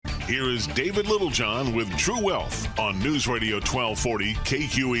Here is David Littlejohn with True Wealth on News Radio 1240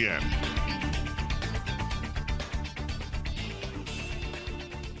 KQEN.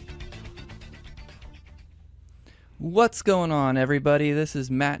 What's going on, everybody? This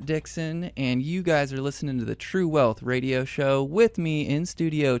is Matt Dixon, and you guys are listening to the True Wealth radio show. With me in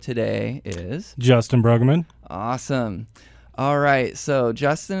studio today is Justin Bruggeman. Awesome. All right, so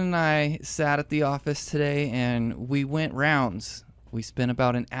Justin and I sat at the office today, and we went rounds. We spent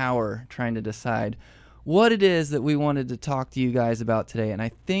about an hour trying to decide what it is that we wanted to talk to you guys about today, and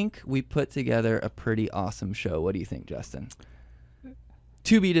I think we put together a pretty awesome show. What do you think, Justin?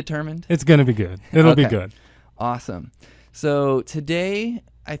 To be determined? It's going to be good. It'll be good. Awesome. So today,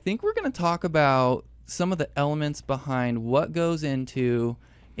 I think we're going to talk about some of the elements behind what goes into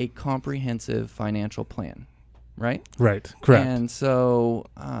a comprehensive financial plan, right? Right. Correct. And so,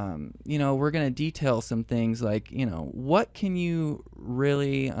 we're going to detail some things like, what can you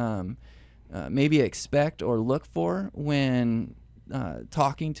really maybe expect or look for when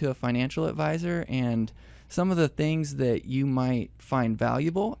talking to a financial advisor, and some of the things that you might find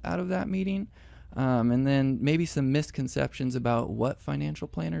valuable out of that meeting. And then maybe some misconceptions about what financial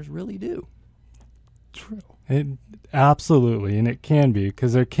planners really do. True. Absolutely. And it can be,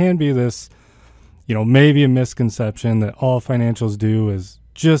 because there can be this, maybe a misconception that all financials do is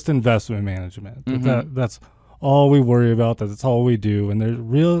just investment management. Mm-hmm. That's all we worry about, that's all we do. And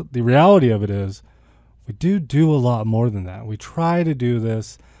the reality of it is we do a lot more than that. We try to do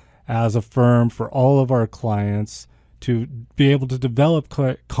this as a firm for all of our clients to be able to develop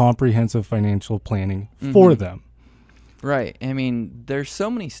comprehensive financial planning for them. Right. I mean, there's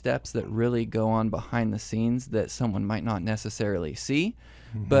so many steps that really go on behind the scenes that someone might not necessarily see,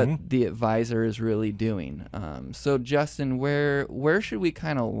 but the advisor is really doing. So, Justin, where should we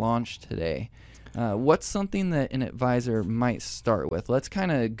kind of launch today? What's something that an advisor might start with? Let's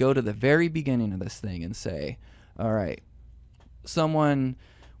kind of go to the very beginning of this thing and say, all right, someone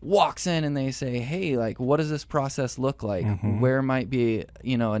walks in and they say, hey, like, what does this process look like? Where might be,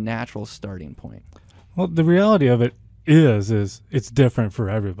 a natural starting point? Well, the reality of it is it's different for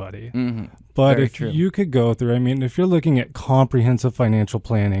everybody. But Very if true. you could go through, if you're looking at comprehensive financial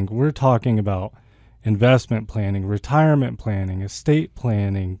planning, we're talking about investment planning, retirement planning, estate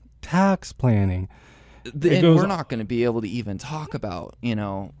planning, tax planning. And we're not going to be able to even talk about,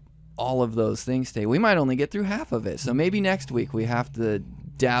 all of those things today. We might only get through half of it. So maybe next week we have to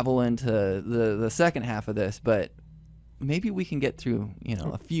dabble into the second half of this, but maybe we can get through,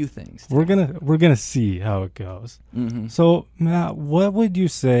 a few things today. We're gonna see how it goes. So, Matt, what would you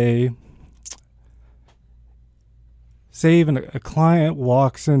say even a client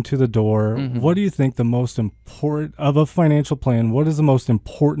walks into the door, what do you think the most important of a financial plan? What is the most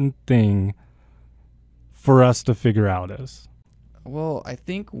important thing for us to figure out is? Well, I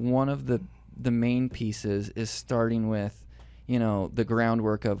think one of the main pieces is starting with, the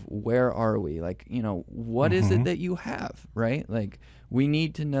groundwork of where are we? Like, what is it that you have, right? Like, we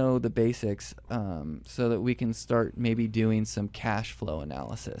need to know the basics so that we can start maybe doing some cash flow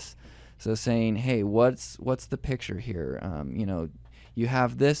analysis. So saying, hey, what's the picture here? You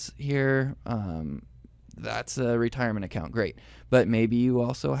have this here. That's a retirement account. Great. But maybe you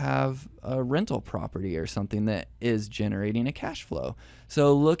also have a rental property or something that is generating a cash flow.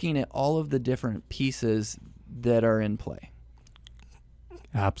 So looking at all of the different pieces that are in play.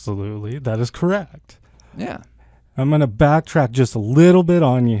 Absolutely. That is correct. Yeah. I'm going to backtrack just a little bit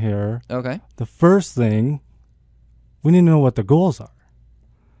on you here. Okay. The first thing, we need to know what the goals are.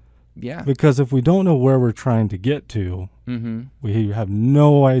 Yeah. Because if we don't know where we're trying to get to, we have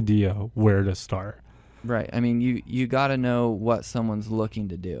no idea where to start. Right. I mean, you got to know what someone's looking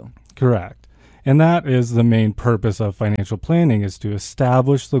to do. Correct. And that is the main purpose of financial planning, is to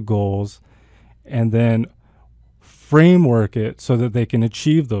establish the goals and then framework it so that they can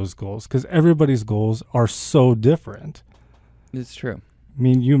achieve those goals, because everybody's goals are so different. It's true. I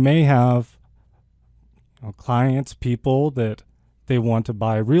mean, you may have clients, people that they want to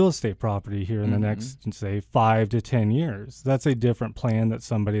buy real estate property here in the next, say, 5 to 10 years. That's a different plan than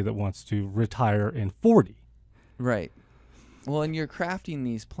somebody that wants to retire in 40. Right. Well, and you're crafting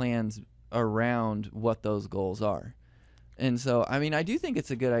these plans around what those goals are. And so, I mean, I do think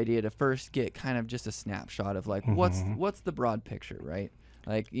it's a good idea to first get kind of just a snapshot of like, what's the broad picture, right?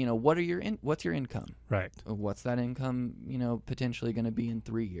 Like, what's your income? Right. What's that income, potentially going to be in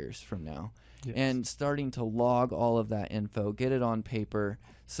 3 years from now? Yes. And starting to log all of that info, get it on paper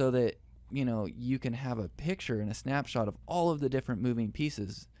so that, you can have a picture and a snapshot of all of the different moving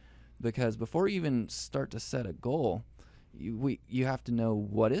pieces. Because before you even start to set a goal, you have to know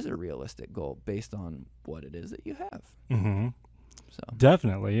what is a realistic goal based on what it is that you have. So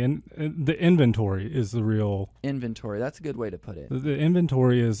Definitely. And the inventory is the real inventory. That's a good way to put it. the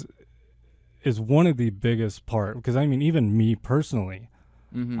inventory is one of the biggest part, because I mean, even me personally,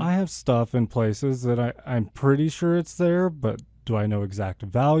 Mm-hmm. I have stuff in places that I'm pretty sure it's there, but do I know exact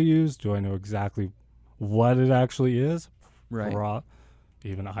values? Do I know exactly what it actually is? Right.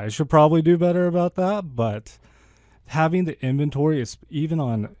 Even I should probably do better about that, but having the inventory is even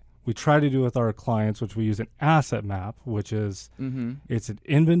on, we try to do with our clients, which we use an asset map, which is, Mm-hmm. it's an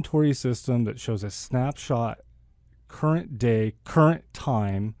inventory system that shows a snapshot, current day, current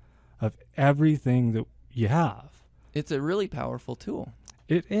time of everything that you have. It's a really powerful tool.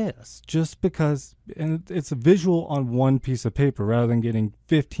 It is, just because, and it's a visual on one piece of paper rather than getting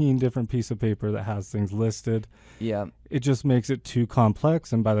 15 different pieces of paper that has things listed. Yeah. It just makes it too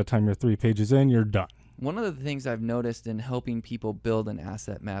complex, and by the time you're 3 pages in, you're done. One of the things I've noticed in helping people build an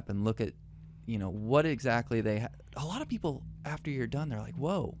asset map and look at, what exactly they a lot of people, after you're done, they're like,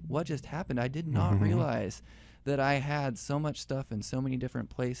 whoa, what just happened? I did not realize that I had so much stuff in so many different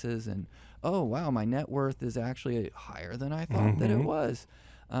places, and oh wow, my net worth is actually higher than I thought that it was.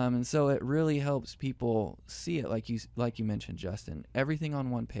 And so it really helps people see it, like you mentioned, Justin. Everything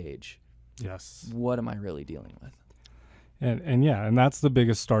on one page. Yes. What am I really dealing with? And yeah, and that's the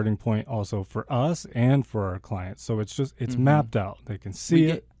biggest starting point also for us and for our clients. So it's mapped out. They can see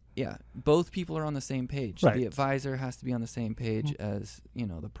it. Yeah, both people are on the same page. Right. The advisor has to be on the same page as,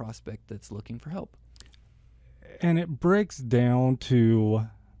 the prospect that's looking for help. And it breaks down to,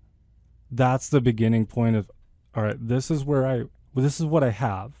 that's the beginning point of, all right, this is what I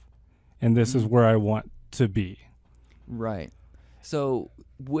have, and this is where I want to be. Right. So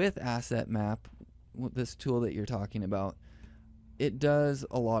with Asset Map, this tool that you're talking about, it does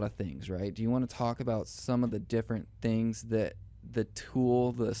a lot of things, right? Do you want to talk about some of the different things that the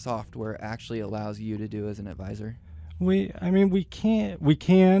tool, the software, actually allows you to do as an advisor? We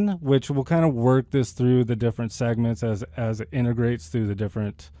can, which we'll kind of work this through the different segments as it integrates through the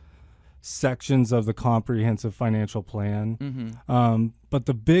different sections of the comprehensive financial plan. Mm-hmm. But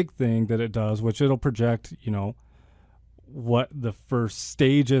the big thing that it does, which it'll project, what the first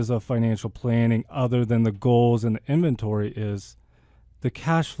stages of financial planning, other than the goals and the inventory, is the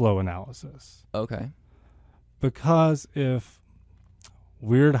cash flow analysis. Okay. Because if,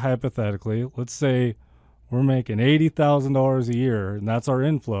 weird hypothetically, let's say we're making $80,000 a year, and that's our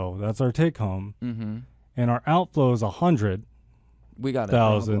inflow, that's our take home, and our outflow is $100,000, we got a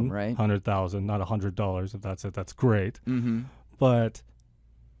problem, right? $100,000, not $100. If that's it, that's great. Mm-hmm. But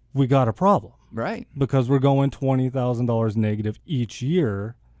we got a problem, right? Because we're going $20,000 negative each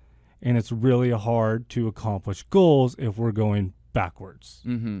year, and it's really hard to accomplish goals if we're going backwards.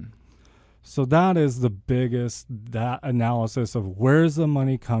 Mm-hmm. So that is the biggest, that analysis of where's the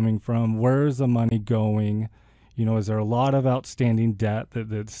money coming from, where's the money going, is there a lot of outstanding debt that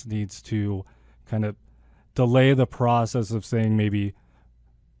this needs to kind of delay the process of saying maybe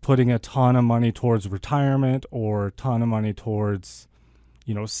putting a ton of money towards retirement or a ton of money towards,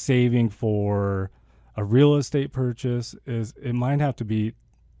 saving for a real estate purchase. Is it might have to be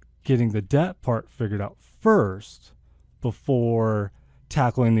getting the debt part figured out first before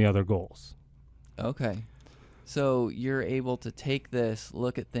tackling the other goals. Okay. So you're able to take this,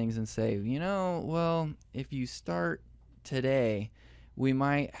 look at things and say, if you start today, we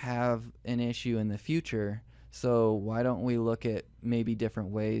might have an issue in the future. So why don't we look at maybe different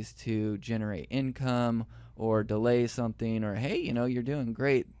ways to generate income or delay something, or, hey, you're doing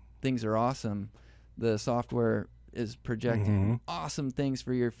great. Things are awesome. The software is projecting awesome things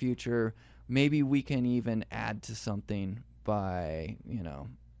for your future. Maybe we can even add to something by,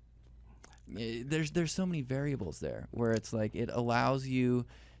 there's so many variables there where it's like it allows you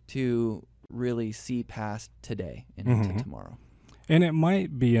to really see past today and into tomorrow. And it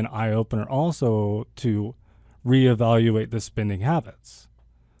might be an eye-opener also to reevaluate the spending habits.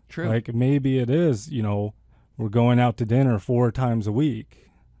 True. Like maybe it is, we're going out to dinner 4 times a week.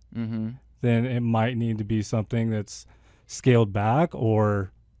 Then it might need to be something that's scaled back,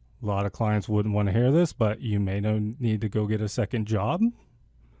 or a lot of clients wouldn't want to hear this, but you may need to go get a second job.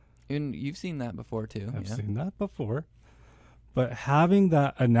 And you've seen that before too. I've seen that before. But having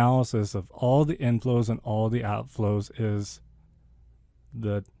that analysis of all the inflows and all the outflows is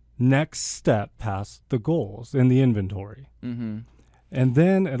the next step past the goals in the inventory. And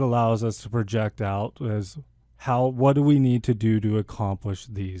then it allows us to project out as what do we need to do to accomplish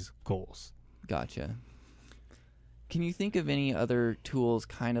these goals. Gotcha. Can you think of any other tools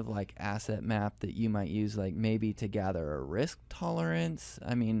kind of like Asset Map that you might use, like maybe to gather a risk tolerance?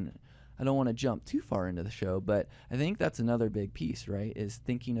 I mean, I don't want to jump too far into the show, but I think that's another big piece, right? Is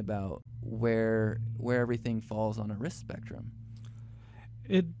thinking about where everything falls on a risk spectrum.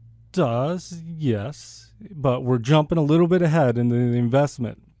 It does, yes, but we're jumping a little bit ahead in the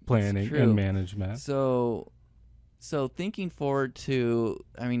investment planning true. and management. So thinking forward to,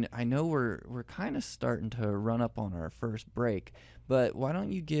 I mean, I know we're kind of starting to run up on our first break, but why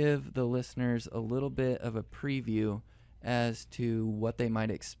don't you give the listeners a little bit of a preview as to what they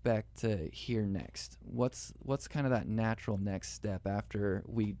might expect to hear next? What's kind of that natural next step after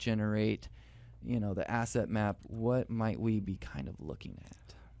we generate, the asset map? What might we be kind of looking at?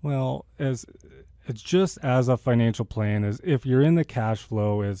 Well, it's just as a financial plan, is if you're in the cash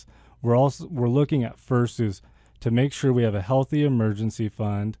flow, is we're looking at first is to make sure we have a healthy emergency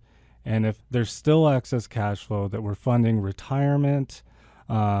fund, and if there's still excess cash flow, that we're funding retirement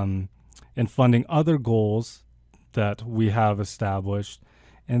and funding other goals that we have established.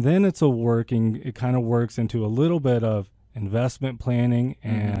 And then it kind of works into a little bit of investment planning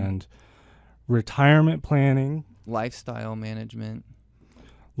and retirement planning. Lifestyle management,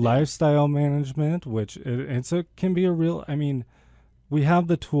 which can be a real, I mean, we have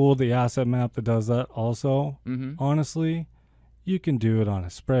the tool, the asset map, that does that also. Honestly, you can do it on a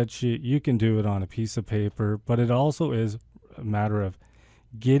spreadsheet, you can do it on a piece of paper, but it also is a matter of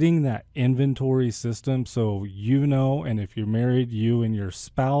getting that inventory system so and if you're married, you and your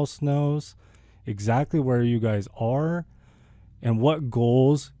spouse knows exactly where you guys are and what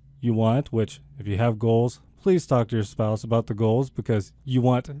goals you want, which if you have goals, please talk to your spouse about the goals, because you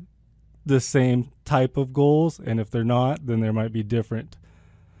want the same type of goals, and if they're not, then there might be different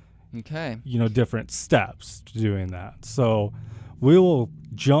steps to doing that. So we will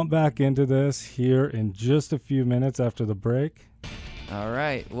jump back into this here in just a few minutes after the break. All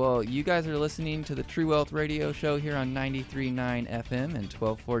right. Well, you guys are listening to the True Wealth Radio Show here on 93.9 FM and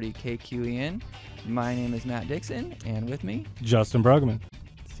 1240 KQEN. My name is Matt Dixon, and with me, Justin Bruggeman.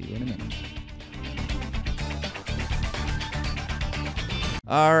 See you in a minute.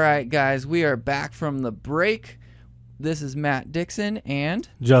 All right, guys, we are back from the break. This is Matt Dixon and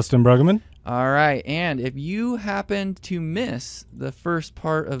Justin Bruggeman. All right, and if you happen to miss the first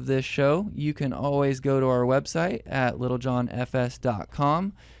part of this show, you can always go to our website at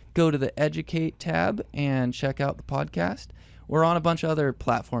littlejohnfs.com, go to the Educate tab, and check out the podcast. We're on a bunch of other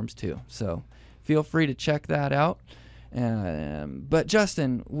platforms too, so feel free to check that out. But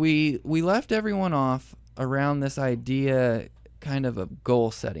Justin, we left everyone off around this idea kind of a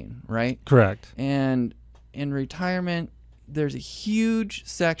goal setting, right? Correct. And in retirement, there's a huge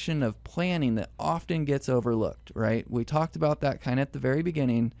section of planning that often gets overlooked, right? We talked about that kind of at the very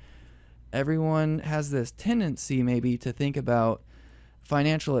beginning. Everyone has this tendency maybe to think about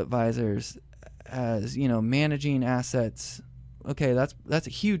financial advisors as, managing assets. Okay, that's a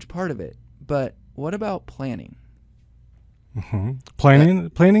huge part of it. But what about planning?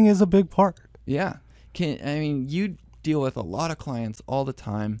 Planning is a big part. Yeah. You deal with a lot of clients all the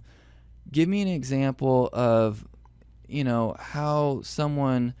time. Give me an example of, how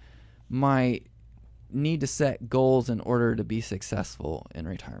someone might need to set goals in order to be successful in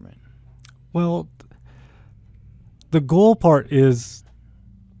retirement. Well, the goal part is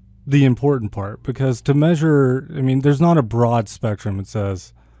the important part, because to measure, there's not a broad spectrum. It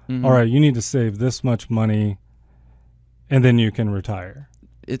says, all right, you need to save this much money and then you can retire.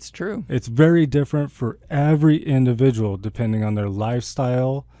 It's true. It's very different for every individual, depending on their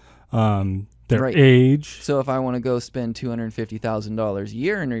lifestyle, their age. So if I want to go spend $250,000 a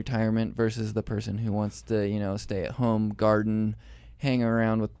year in retirement versus the person who wants to, stay at home, garden, hang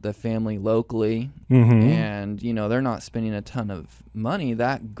around with the family locally, and, they're not spending a ton of money,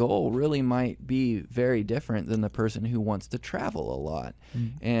 that goal really might be very different than the person who wants to travel a lot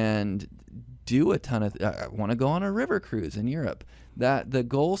and do a ton of, want to go on a river cruise in Europe. That the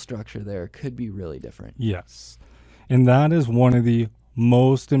goal structure there could be really different. Yes. And that is one of the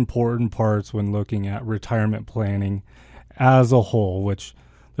most important parts when looking at retirement planning as a whole, which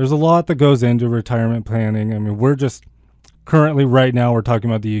there's a lot that goes into retirement planning. We're just currently right now we're talking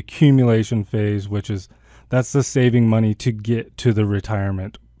about the accumulation phase, that's the saving money to get to the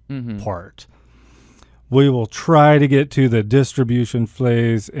retirement part. We will try to get to the distribution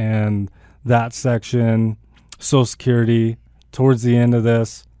phase and that section, Social Security, towards the end of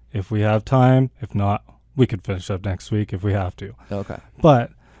this, if we have time. If not, we could finish up next week if we have to. Okay.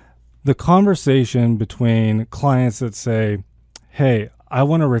 But the conversation between clients that say, hey, I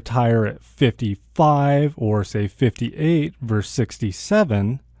want to retire at 55 or say 58 versus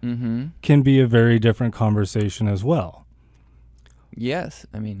 67 can be a very different conversation as well. Yes.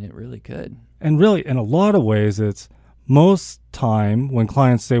 It really could. And really, in a lot of ways, it's most time when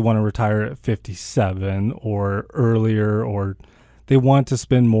clients say want to retire at 57 or earlier, or they want to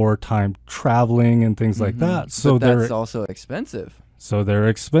spend more time traveling and things like that. So that's also expensive. So their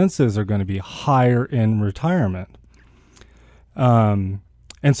expenses are going to be higher in retirement. And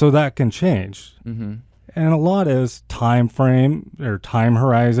so that can change. Mm-hmm. And a lot is time frame or time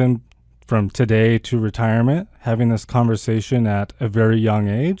horizon from today to retirement. Having this conversation at a very young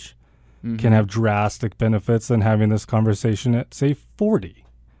age can have drastic benefits than having this conversation at, say, 40.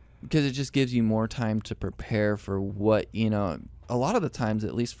 Because it just gives you more time to prepare for what, a lot of the times,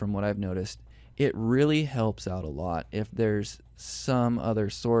 at least from what I've noticed, it really helps out a lot if there's some other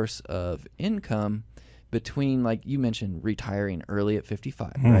source of income between, like you mentioned, retiring early at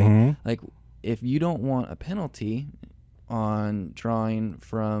 55, right? Like, if you don't want a penalty on drawing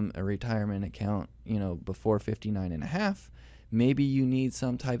from a retirement account, before 59 and a half, maybe you need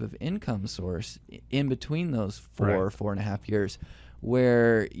some type of income source in between those 4.5 years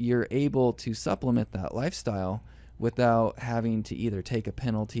where you're able to supplement that lifestyle without having to either take a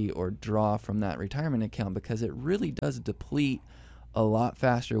penalty or draw from that retirement account, because it really does deplete a lot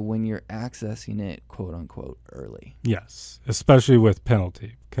faster when you're accessing it, quote unquote, early. Yes, especially with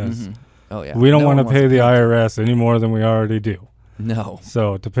penalty, because Oh, yeah. we don't No want to one pay wants the a penalty. IRS any more than we already do. No.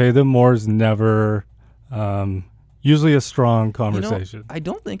 So to pay them more is never usually a strong conversation. I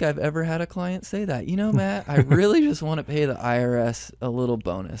don't think I've ever had a client say that. Matt, I really just want to pay the IRS a little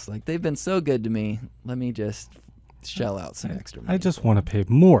bonus. Like, they've been so good to me. Let me just shell out some extra money. I just want to pay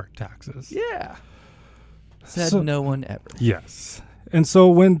more taxes. Yeah. Said no one ever. Yes. And so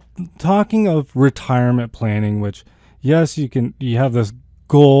when talking of retirement planning, which, yes, you have this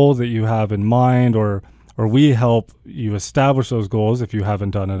goal that you have in mind, or we help you establish those goals if you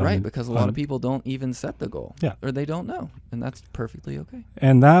haven't done it. Right, because a lot of people don't even set the goal. Yeah. Or they don't know, and that's perfectly okay.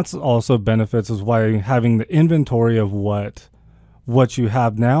 And that's also benefits is why having the inventory of what you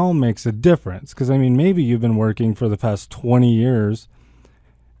have now makes a difference. Because, maybe you've been working for the past 20 years,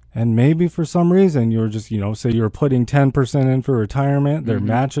 and maybe for some reason you're just, say you're putting 10% in for retirement, they're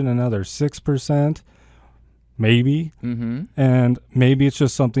matching another 6%. Maybe. And maybe it's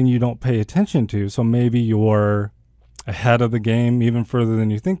just something you don't pay attention to. So maybe you're ahead of the game even further than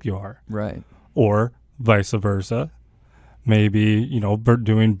you think you are. Right. Or vice versa. Maybe,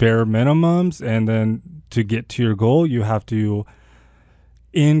 doing bare minimums, and then to get to your goal, you have to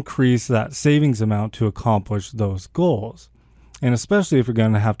increase that savings amount to accomplish those goals. And especially if you're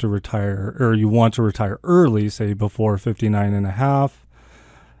going to have to retire, or you want to retire early, say before 59 and a half,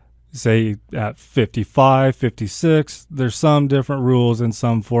 say at 55, 56, there's some different rules in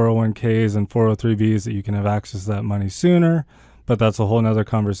some 401ks and 403bs that you can have access to that money sooner, but that's a whole nother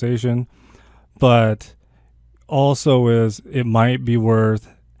conversation. But also it might be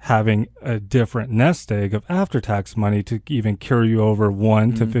worth having a different nest egg of after-tax money to even carry you over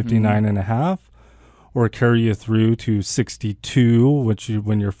to 59 and a half, or carry you through to 62, which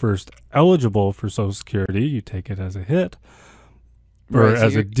when you're first eligible for Social Security, you take it as a hit. Or Right, so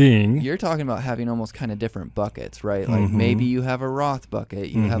as a ding. You're talking about having almost kind of different buckets, right? Like maybe you have a Roth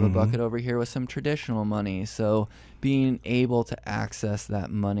bucket, you have a bucket over here with some traditional money. So being able to access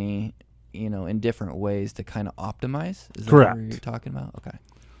that money, in different ways to kind of optimize. Is that Correct. what you're talking about? Okay.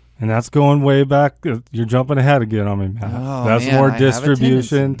 And that's going way back. You're jumping ahead again on me, Matt. Oh, That's man, more I have a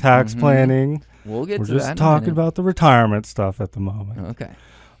distribution, tendency. tax planning. We'll get We're to that just in a talking minute. about the retirement stuff at the moment. Okay.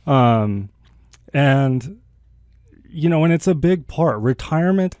 And and it's a big part.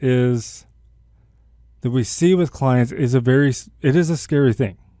 Retirement is, that we see with clients, it is a scary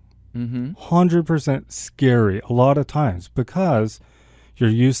thing. 100% scary a lot of times, because you're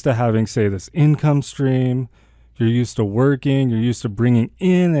used to having, say, this income stream. You're used to working. You're used to bringing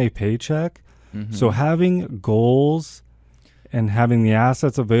in a paycheck. So having goals and having the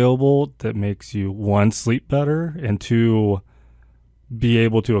assets available that makes you, one, sleep better, and two, be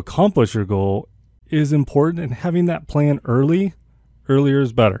able to accomplish your goal is important. And having that plan earlier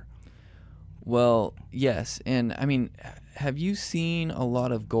is better. Well, yes. And have you seen a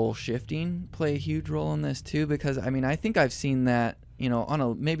lot of goal shifting play a huge role in this too? Because I think I've seen that, on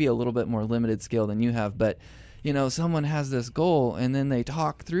a maybe a little bit more limited scale than you have, but someone has this goal and then they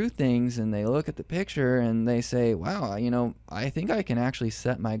talk through things and they look at the picture and they say, wow, I think I can actually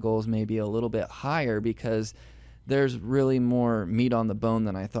set my goals maybe a little bit higher because there's really more meat on the bone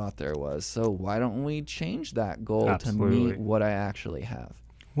than I thought there was. So why don't we change that goal Absolutely. to meet what I actually have?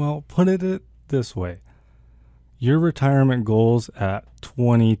 Well, put it this way. Your retirement goals at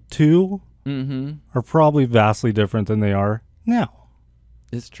 22 are probably vastly different than they are now.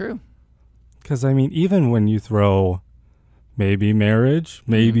 It's true. Because, even when you throw maybe marriage,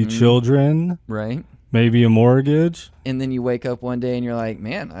 maybe children, Right. maybe a mortgage. And then you wake up one day and you're like,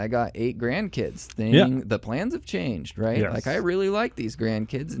 man, I got 8 grandkids. The plans have changed, right? Yes. Like, I really like these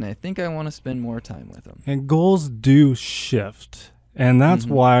grandkids and I think I want to spend more time with them. And goals do shift And that's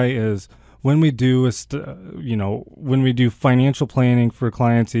why is when we do when we do financial planning for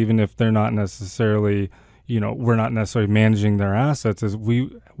clients, even if they're not necessarily, we're not necessarily managing their assets, is we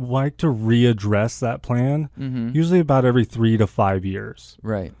like to readdress that plan usually about every 3 to 5 years.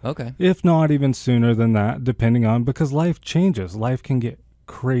 Right. Okay. If not even sooner than that, depending on, because life changes. Life can get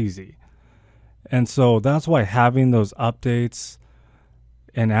crazy. And so that's why having those updates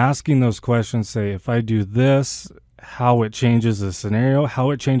and asking those questions, say, if I do this, how it changes the scenario,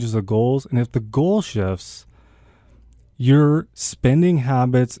 how it changes the goals. And if the goal shifts, your spending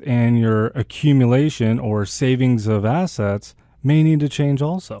habits and your accumulation or savings of assets may need to change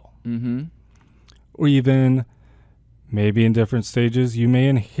also. Or even maybe in different stages, you may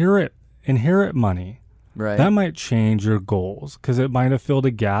inherit money. Right. That might change your goals because it might have filled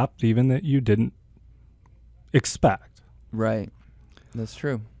a gap even that you didn't expect. Right. That's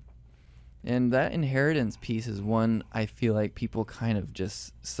true. And that inheritance piece is one I feel like people kind of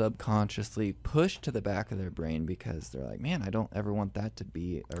just subconsciously push to the back of their brain because they're like, man, I don't ever want that to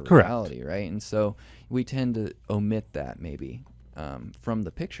be a reality, right? And so we tend to omit that maybe from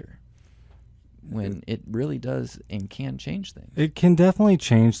the picture when it really does and can change things. It can definitely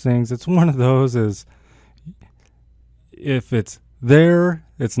change things. It's one of those is if it's there,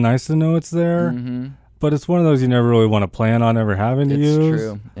 it's nice to know it's there. But it's one of those you never really want to plan on ever having to use. It's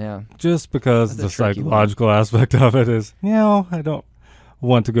true, yeah. Just because the psychological aspect of it is, I don't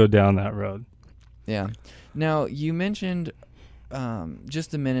want to go down that road. Yeah. Now, you mentioned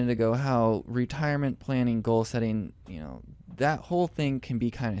just a minute ago how retirement planning, goal setting, that whole thing can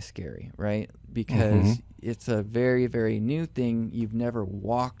be kind of scary, right? Because it's a very, very new thing. You've never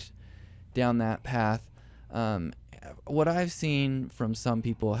walked down that path. What I've seen from some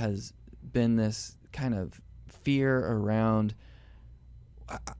people has been this kind of fear around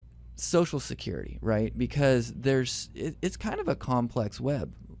Social Security, right? Because it's kind of a complex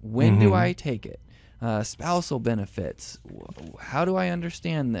web. When do I take it? Spousal benefits. How do I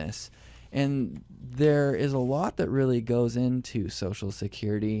understand this? And there is a lot that really goes into Social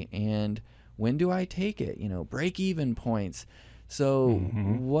Security and when do I take it? Break-even points. So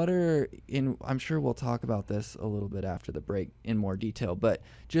I'm sure we'll talk about this a little bit after the break in more detail, but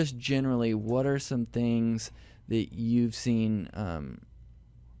just generally, what are some things that you've seen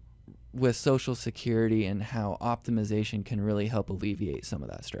with Social Security and how optimization can really help alleviate some of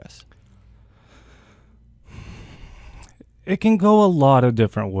that stress? It can go a lot of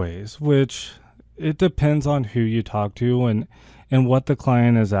different ways, which it depends on who you talk to and what the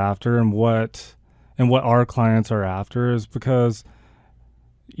client is after and what our clients are after is because,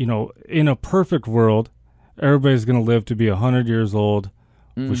 in a perfect world, everybody's going to live to be 100 years old.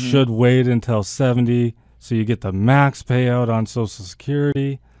 We should wait until 70 so you get the max payout on Social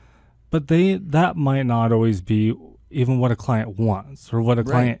Security. But that might not always be even what a client wants or what a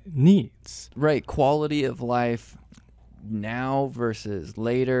client needs. Right. Quality of life now versus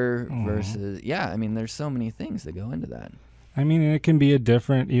later versus, there's so many things that go into that. It can be a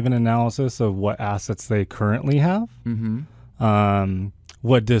different even analysis of what assets they currently have,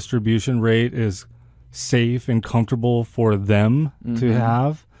 what distribution rate is safe and comfortable for them to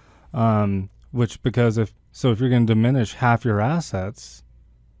have, because if you're going to diminish half your assets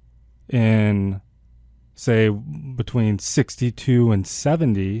in, say, between 62 and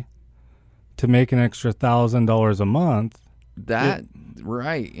 70 to make an extra $1,000 a month,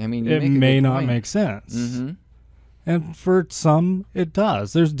 it may not make sense. And for some, it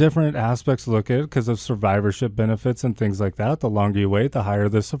does. There's different aspects to look at because of survivorship benefits and things like that. The longer you wait, the higher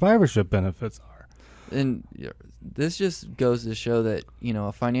the survivorship benefits are. And this just goes to show that,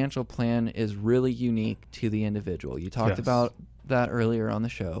 a financial plan is really unique to the individual. You talked about that earlier on the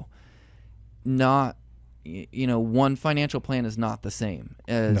show. Not, one financial plan is not the same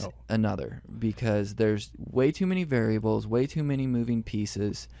as another because there's way too many variables, way too many moving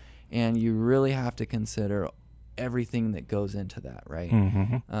pieces, and you really have to consider everything that goes into that, right?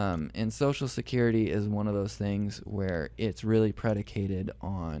 And Social Security is one of those things where it's really predicated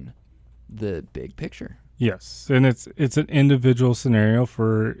on the big picture. Yes, and it's an individual scenario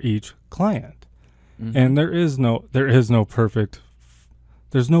for each client, and there's no perfect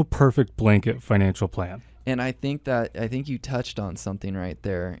blanket financial plan. And I think you touched on something right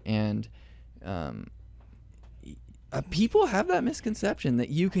there, and people have that misconception that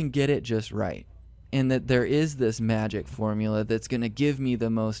you can get it just right. And that there is this magic formula that's going to give me the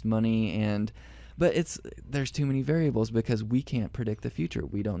most money, but there's too many variables because we can't predict the future.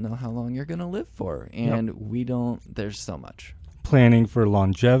 We don't know how long you're going to live for, and there's so much. planning for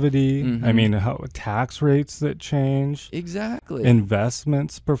longevity. Mhm. I mean, how tax rates that change, Exactly.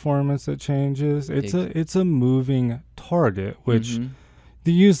 investments performance that changes. It's a moving target, which Mhm.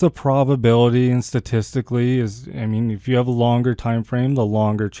 they use the probability and statistically is, I mean, if you have a longer time frame, the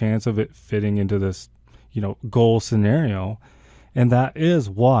longer chance of it fitting into this, goal scenario. And that is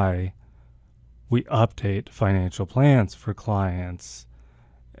why we update financial plans for clients,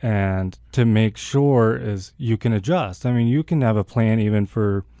 and to make sure is you can adjust. I mean, you can have a plan even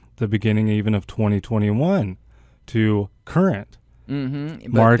for the beginning even of 2021 to current. But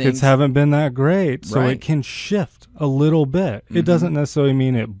Markets haven't been that great, so Right. it can shift a little bit. It doesn't necessarily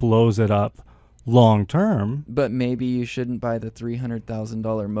mean it blows it up long term. But maybe you shouldn't buy the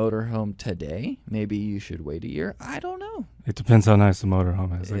 $300,000 motorhome today. Maybe you should wait a year. I don't know. It depends how nice the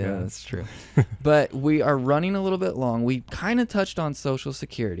motorhome is. I Yeah, guess. that's true. But we are running a little bit long. We kind of touched on Social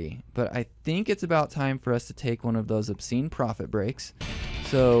Security, but I think it's about time for us to take one of those obscene profit breaks.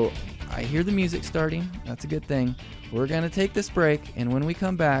 So I hear the music starting. That's a good thing. We're going to take this break, and when we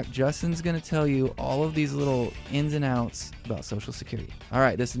come back, Justin's going to tell you all of these little ins and outs about Social Security. All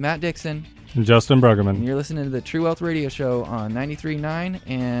right, this is Matt Dixon, And Justin and Bruggeman. you're listening to the True Wealth Radio Show on 93.9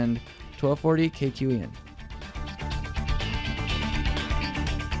 and 1240 KQEN.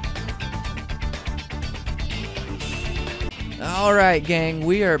 All right, gang,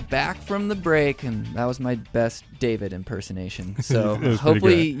 we are back from the break, and that was my best David impersonation. So It was pretty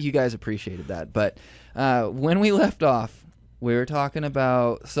hopefully you guys appreciated that. But when we left off, we were talking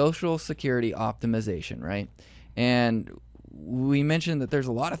about Social Security optimization, right? And we mentioned that there's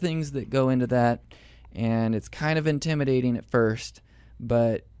a lot of things that go into that, and it's kind of intimidating at first,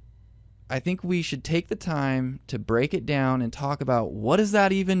 but I think we should take the time to break it down and talk about what does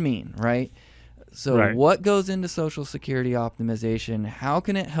that even mean, right? So Right. what goes into Social Security optimization? How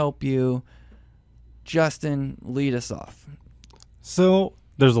can it help you? Justin, lead us off. So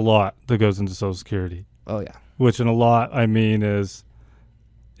there's a lot that goes into Social Security, Oh, yeah. which in a lot I mean is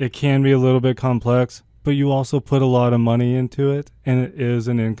it can be a little bit complex, but you also put a lot of money into it, and it is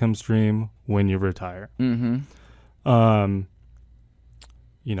an income stream when you retire. Mm-hmm.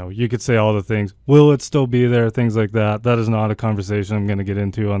 You could say all the things. Will it still be there? Things like that. That is not a conversation I'm going to get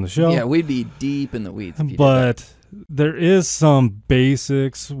into on the show. Yeah, we'd be deep in the weeds if you did that. But there is some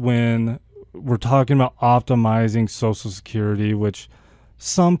basics when we're talking about optimizing Social Security, which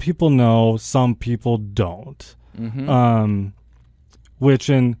some people know, some people don't. Mm-hmm.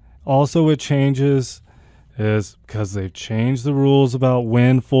 Also it changes is because they've changed the rules about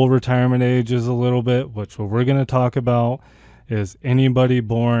when full retirement age is a little bit, which what we're going to talk about is anybody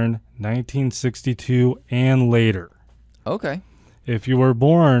born 1962 and later. Okay. If you were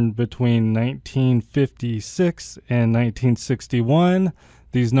born between 1956 and 1961,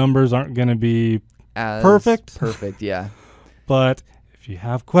 these numbers aren't going to be perfect. Perfect, yeah. But if you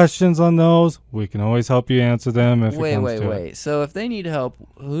have questions on those, we can always help you answer them if it comes to it. Wait. So if they need help,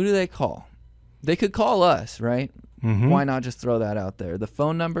 who do they call? They could call us, right? Mhm. Why not just throw that out there? The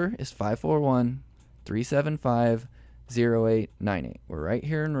phone number is 541-375-0898. We're right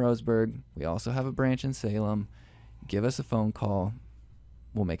here in Roseburg. We also have a branch in Salem. Give us a phone call.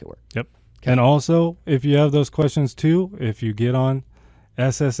 We'll make it work. Yep. And also, if you have those questions too, if you get on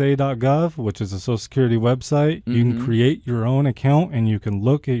SSA.gov, which is a Social Security website, you can create your own account and you can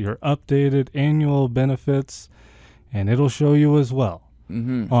look at your updated annual benefits, and it'll show you as well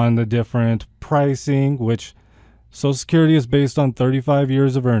on the different pricing, which Social Security is based on 35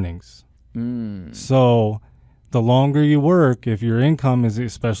 years of earnings. So the longer you work, if your income is,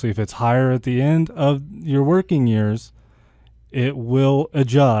 especially if it's higher at the end of your working years, it will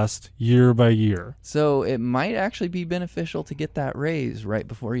adjust year by year. So it might actually be beneficial to get that raise right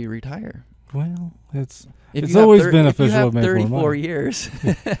before you retire. Well, it's If you always have beneficial if you have to make more 34 money. years.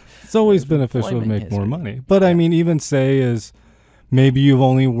 It's always beneficial to employment make more history. money. But I mean, even say is maybe you've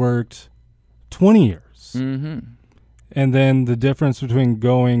only worked 20 years. Mm-hmm. And then the difference between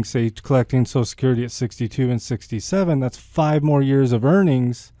going, say, collecting Social Security at 62 and 67, that's 5 more years of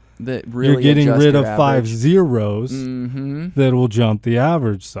earnings. That really You're getting adjust rid your of 5 average. zeros Mm-hmm. that will jump the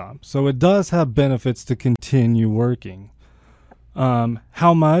average sum. So it does have benefits to continue working.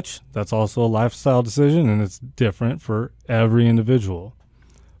 How much? That's also a lifestyle decision, and it's different for every individual.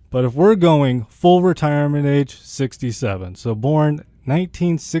 But if we're going full retirement age, 67, so born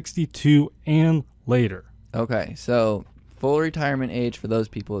 1962 and later. Okay, so full retirement age for those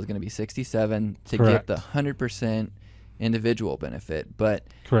people is going to be 67 to Correct. get the 100% individual benefit. But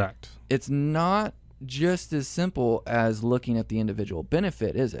Correct. it's not just as simple as looking at the individual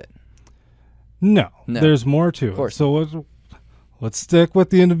benefit, is it? No, No. there's more to Of course. it. So let's stick with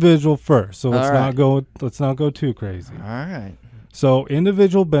the individual first. So let's All right. not go too crazy. All right. So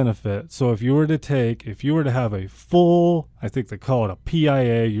individual benefit. So if you were to have a full, I think they call it a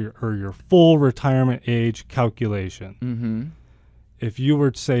PIA, your full retirement age calculation. Mm-hmm. If you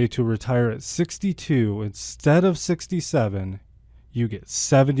were to retire at 62 instead of 67, you get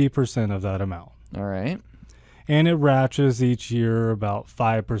 70% of that amount. All right. And it ratchets each year about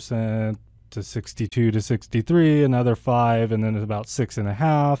 5% to 62 to 63, another 5, and then it's about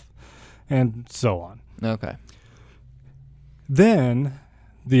 6.5, and so on. Okay. Then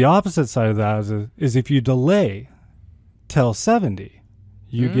the opposite side of that is if you delay till 70,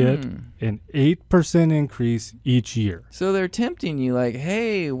 you get an 8% increase each year. So they're tempting you like,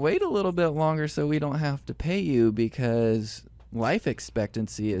 hey, wait a little bit longer so we don't have to pay you, because life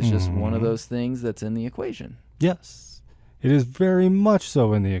expectancy is just one of those things that's in the equation. Yes, it is very much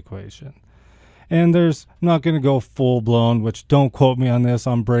so in the equation. And I'm not going to go full blown, which don't quote me on this,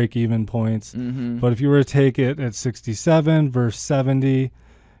 on break even points. Mm-hmm. But if you were to take it at 67 versus 70,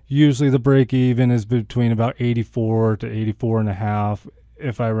 usually the break even is between about 84 to 84.5,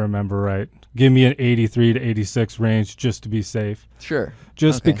 if I remember right. Give me an 83 to 86 range just to be safe. Sure.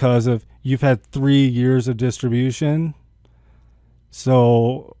 Just Okay. because of you've had 3 years of distribution,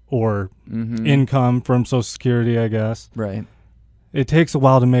 or income from Social Security, I guess. Right. It takes a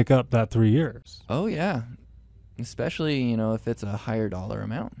while to make up that 3 years. Oh, yeah. Especially, if it's a higher dollar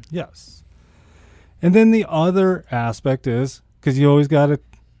amount. Yes. And then the other aspect is, because you always got to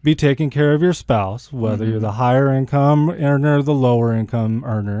be taking care of your spouse, whether you're the higher income earner or the lower income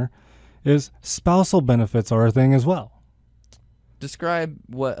earner, is spousal benefits are a thing as well. Describe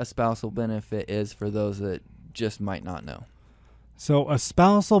what a spousal benefit is for those that just might not know. So a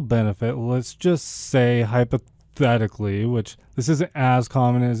spousal benefit, let's just say hypothetically, which this isn't as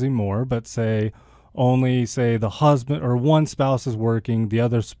common as anymore, but say the husband or one spouse is working, the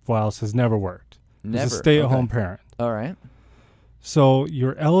other spouse has never worked. Never. It's a stay-at-home parent. All right. So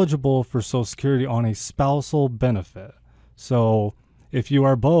you're eligible for Social Security on a spousal benefit. So if you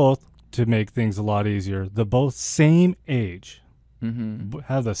are both, to make things a lot easier, the both same age,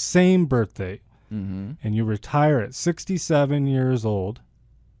 have the same birth date, and you retire at 67 years old,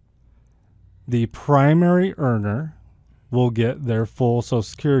 the primary earner will get their full Social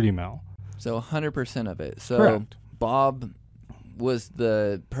Security amount. So 100% of it. So Correct. Bob was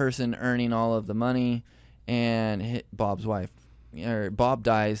the person earning all of the money, and Bob's wife, or Bob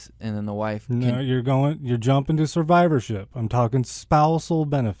dies, and then the wife. No, you're jumping to survivorship. I'm talking spousal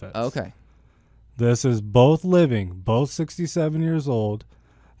benefits. Okay. This is both living, both 67 years old.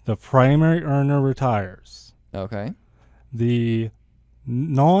 The primary earner retires. Okay. The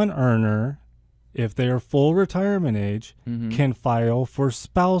non-earner, if they are full retirement age, can file for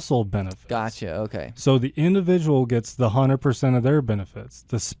spousal benefits. Gotcha. Okay. So the individual gets the 100% of their benefits.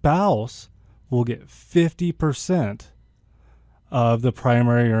 The spouse will get 50% of the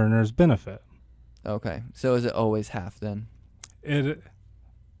primary earner's benefit. Okay. So is it always half then? If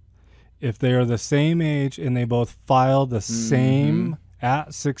they are the same age and they both file the same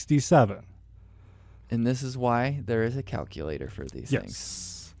at 67. And this is why there is a calculator for these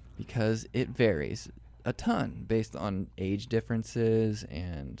things. Because it varies a ton based on age differences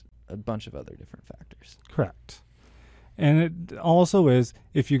and a bunch of other different factors. Correct. And it also is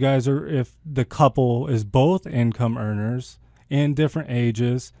if the couple is both income earners in different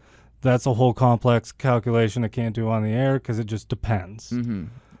ages, that's a whole complex calculation I can't do on the air because it just depends.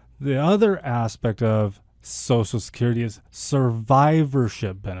 The other aspect of Social Security is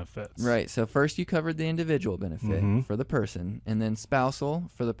survivorship benefits. Right. So first you covered the individual benefit for the person, and then spousal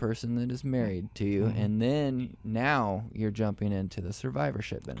for the person that is married to you, and then now you're jumping into the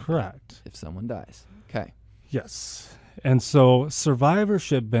survivorship benefit. Correct. If someone dies. Okay. Yes. And so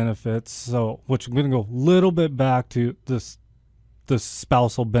survivorship benefits, which I'm going to go a little bit back to the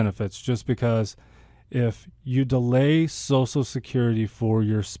spousal benefits, just because if you delay Social Security for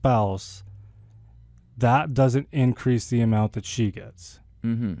your spouse, that doesn't increase the amount that she gets.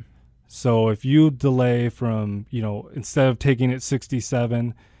 So if you delay from, instead of taking it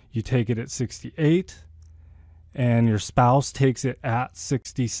 67, you take it at 68, and your spouse takes it at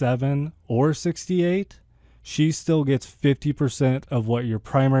 67 or 68, she still gets 50% of what your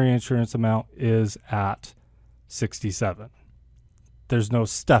primary insurance amount is at 67. There's no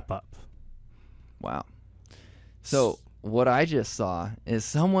step up. Wow. So what I just saw is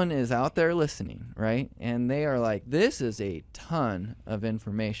someone is out there listening, right? And they are like, this is a ton of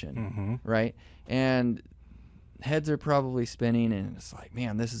information, right? And heads are probably spinning, and it's like,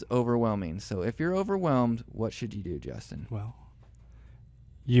 man, this is overwhelming. So if you're overwhelmed, what should you do, Justin? Well,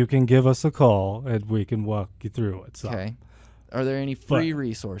 you can give us a call and we can walk you through it. So. Okay. Are there any free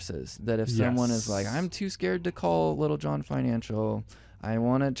resources that if someone is like, I'm too scared to call Littlejohn Financial, I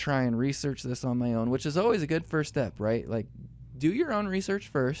want to try and research this on my own, which is always a good first step, right? Like, do your own research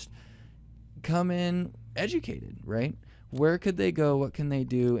first. Come in educated, right? Where could they go? What can they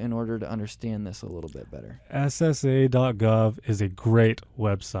do in order to understand this a little bit better? SSA.gov is a great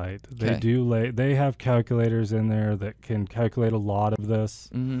website. They have calculators in there that can calculate a lot of this.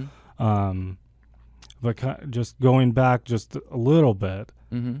 Mm-hmm. But just going back just a little bit,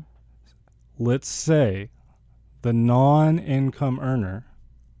 Mm-hmm. let's say the non-income earner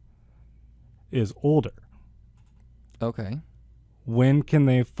is older. Okay. When can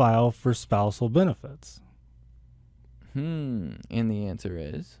they file for spousal benefits? And the answer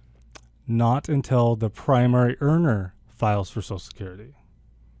is? Not until the primary earner files for Social Security.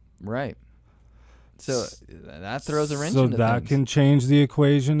 Right. So that throws a wrench into things. So that can change the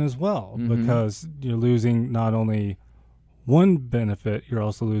equation as well, because you're losing not only one benefit, you're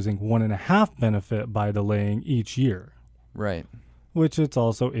also losing 1.5 benefit by delaying each year. Right. Which it's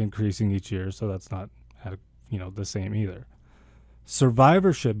also increasing each year, so that's not the same either.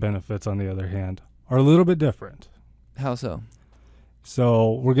 Survivorship benefits, on the other hand, are a little bit different. How so?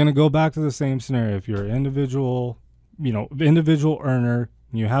 So we're going to go back to the same scenario. If you're an individual earner,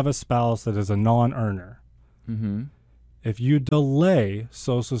 and you have a spouse that is a non-earner, if you delay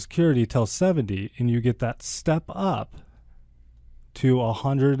Social Security till 70 and you get that step up to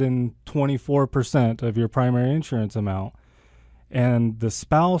 124% of your primary insurance amount, and the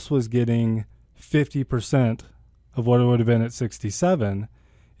spouse was getting 50% of what it would have been at 67,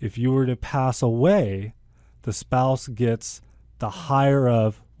 if you were to pass away, the spouse gets the higher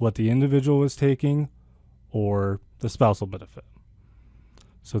of what the individual was taking or the spousal benefit.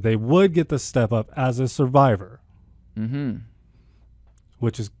 So they would get the step up as a survivor,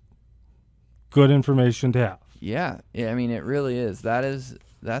 which is good information to have. Yeah, I mean, it really is. That's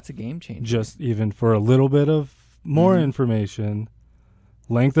a game changer. Just even for a little bit of more information,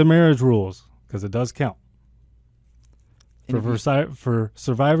 length of marriage rules, because it does count. For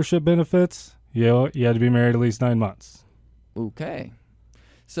survivorship benefits, you had to be married at least 9 months. Okay.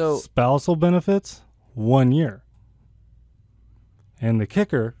 So spousal benefits, 1 year. And the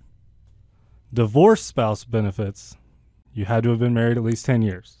kicker, divorce spouse benefits, you had to have been married at least 10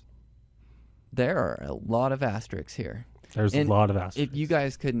 years. There are a lot of asterisks here. There's a lot of asterisks. If you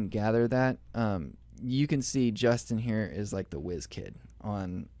guys couldn't gather that, you can see Justin here is like the whiz kid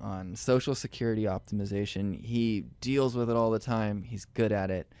on Social Security optimization. He deals with it all the time. He's good at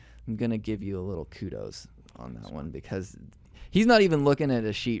it. I'm going to give you a little kudos on that one, because he's not even looking at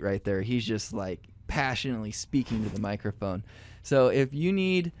a sheet right there. He's just like passionately speaking to the microphone. So if you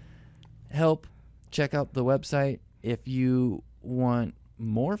need help, check out the website. If you want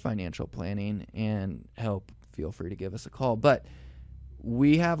more financial planning and help, feel free to give us a call. But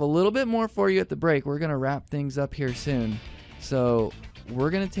we have a little bit more for you at the break. We're going to wrap things up here soon. So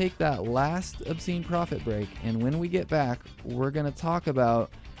we're going to take that last obscene profit break. And when we get back, we're going to talk about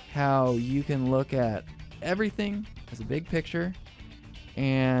how you can look at everything as a big picture.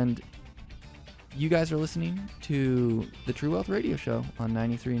 And you guys are listening to the True Wealth Radio Show on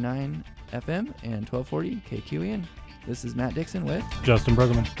 93.9 FM and 1240 KQEN. This is Matt Dixon with Justin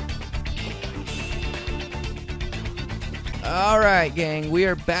Bruggeman. All right, gang. We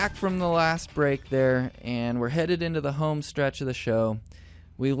are back from the last break there, and we're headed into the home stretch of the show.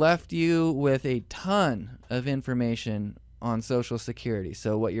 We left you with a ton of information on Social Security.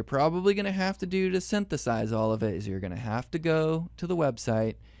 So what you're probably going to have to do to synthesize all of it is you're going to have to go to the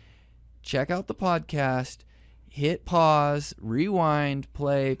website, check out the podcast, hit pause, rewind,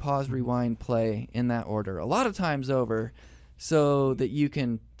 play, pause, rewind, play in that order a lot of times over, so that you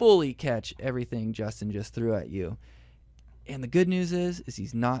can fully catch everything Justin just threw at you. And the good news is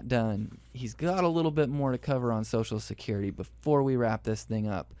he's not done. He's got a little bit more to cover on Social Security before we wrap this thing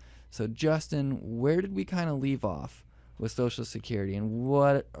up. So Justin, where did we kind of leave off with Social Security, and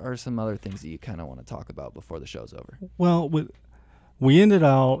what are some other things that you kind of want to talk about before the show's over? Well, we ended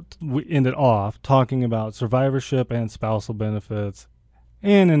off talking about survivorship and spousal benefits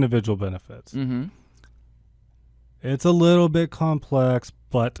and individual benefits. It's a little bit complex,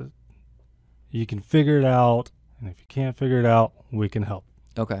 but you can figure it out. And if you can't figure it out, we can help.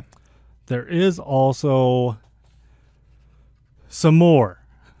 Okay. There is also some more,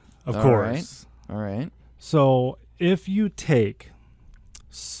 of course. All right. So if you take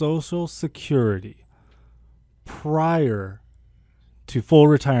Social Security prior to full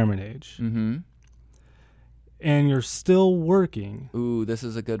retirement age, and you're still working, ooh, this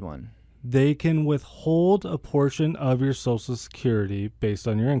is a good one. They can withhold a portion of your Social Security based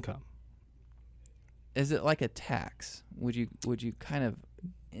on your income. is it like a tax? Would you kind of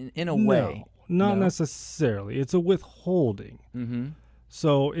in a way? Not No? necessarily. It's a withholding. Mm-hmm.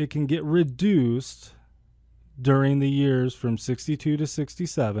 So it can get reduced during the years from 62 to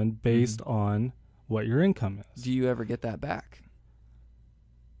 67 based on what your income is. Do you ever get that back?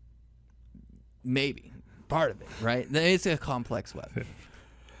 Maybe. Part of it, right? It's a complex web.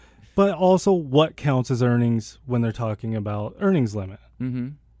 But also what counts as earnings when they're talking about earnings limit. Mm-hmm.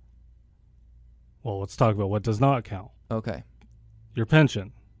 Well, let's talk about what does not count. Okay. Your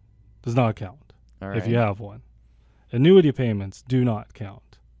pension does not count All right. if you have one. Annuity payments do not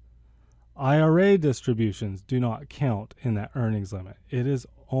count. IRA distributions do not count in that earnings limit. It is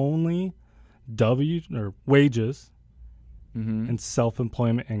only wages Mm-hmm. and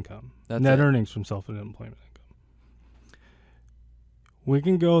self-employment income. That's Net it. earnings from self-employment income. We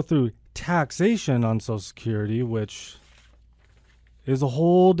can go through taxation on Social Security, which is a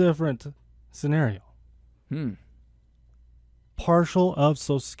whole different scenario. Hmm. Partial of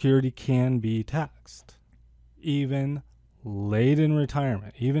Social Security can be taxed, even late in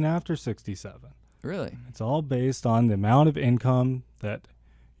retirement, even after 67. Really? It's all based on the amount of income that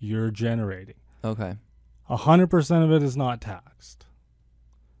you're generating. Okay. 100% of it is not taxed,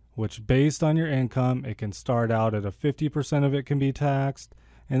 which based on your income, it can start out at a 50% of it can be taxed,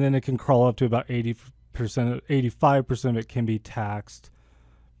 and then it can crawl up to about 85% of it can be taxed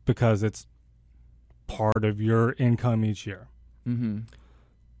because it's part of your income each year. Mm-hmm.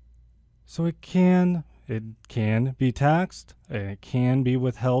 So it can be taxed, and it can be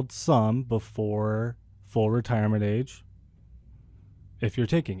withheld some before full retirement age if you're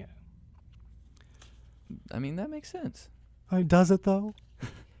taking it. I mean, that makes sense. Does it though?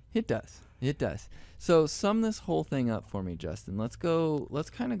 It does. It does. So sum this whole thing up for me, Justin. Let's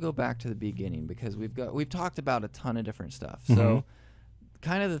kind of go back to the beginning because we've talked about a ton of different stuff. So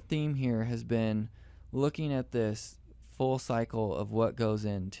kind of the theme here has been looking at this full cycle of what goes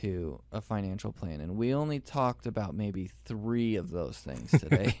into a financial plan. And we only talked about maybe 3 of those things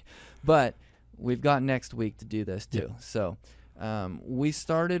today, but we've got next week to do this too. Yeah. So we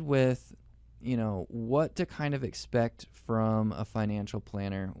started with, what to kind of expect from a financial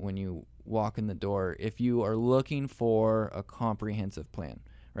planner when you walk in the door if you are looking for a comprehensive plan,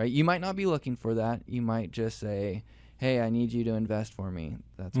 right? You might not be looking for that. You might just say, hey, I need you to invest for me.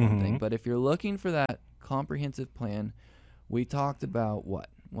 That's one thing. But if you're looking for that comprehensive plan, we talked about what?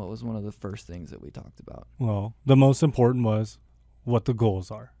 What was one of the first things that we talked about? Well, the most important was what the goals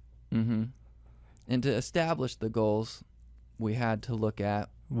are. Mm-hmm. And to establish the goals, we had to look at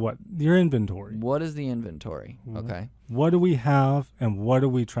What your inventory. what is the inventory, okay? What do we have and what are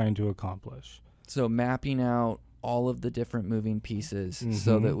we trying to accomplish? So mapping out all of the different moving pieces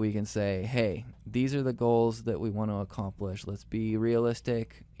so that we can say, hey, these are the goals that we want to accomplish. Let's be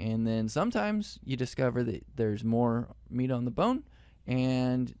realistic. And then sometimes you discover that there's more meat on the bone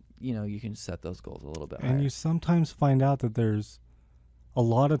and, you can set those goals a little bit higher. And you sometimes find out that there's a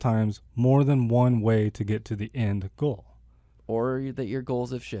lot of times more than one way to get to the end goal. Or that your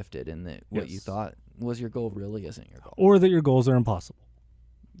goals have shifted and that what you Yes. thought was your goal really isn't your goal. Or that your goals are impossible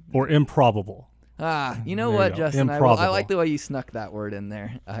or improbable. You know There what, you go. Justin? I Improbable. like the way you snuck that word in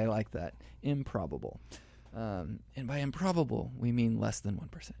there. I like that. Improbable. And by improbable, we mean less than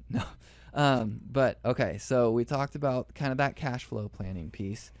 1%. No. But, okay, so we talked about kind of that cash flow planning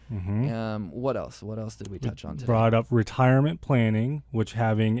piece. What else? What else did we touch on today? Brought up retirement planning, which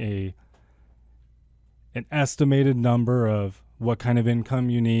having an estimated number of what kind of income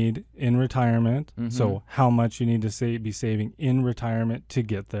you need in retirement. So how much you need to be saving in retirement to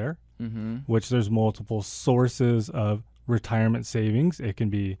get there, which there's multiple sources of retirement savings. It can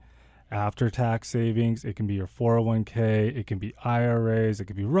be after-tax savings. It can be your 401k. It can be IRAs. It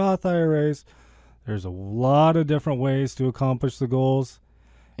can be Roth IRAs. There's a lot of different ways to accomplish the goals.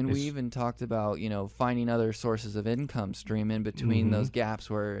 And we even talked about, finding other sources of income stream in between those gaps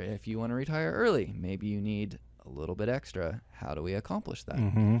where if you want to retire early, maybe you need a little bit extra. How do we accomplish that?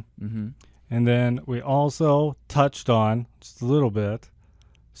 And then we also touched on, just a little bit,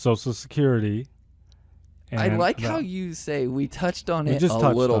 Social Security. I And like how you say we touched on We it just a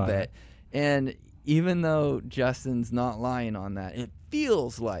touched little on bit. it. And even though Justin's not lying on that, it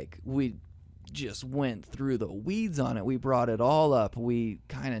feels like we just went through the weeds on it. We brought it all up. We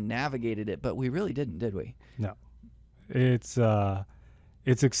kind of navigated it, but we really didn't, did we? No. It's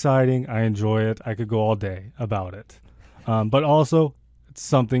exciting. I enjoy it. I could go all day about it. But also, it's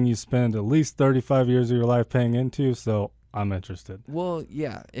something you spend at least 35 years of your life paying into, so I'm interested. Well,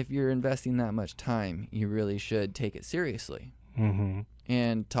 yeah, if you're investing that much time, you really should take it seriously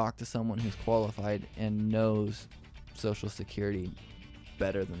and talk to someone who's qualified and knows Social Security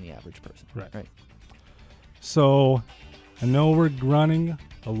better than the average person. Right. So I know we're running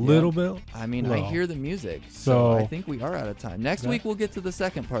a little bit. I mean, I low. hear the music, so So- I think we are out of time. Next week we'll get to the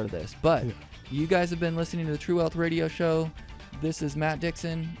second part of this, but Yeah. you guys have been listening to the True Wealth Radio Show. This is Matt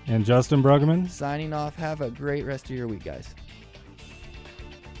Dixon And Justin Bruggeman. signing off. Have a great rest of your week, guys.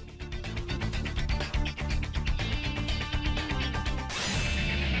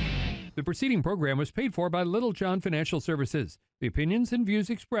 The preceding program was paid for by Little John Financial Services. The opinions and views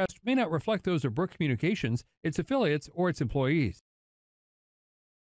expressed may not reflect those of Brook Communications, its affiliates, or its employees.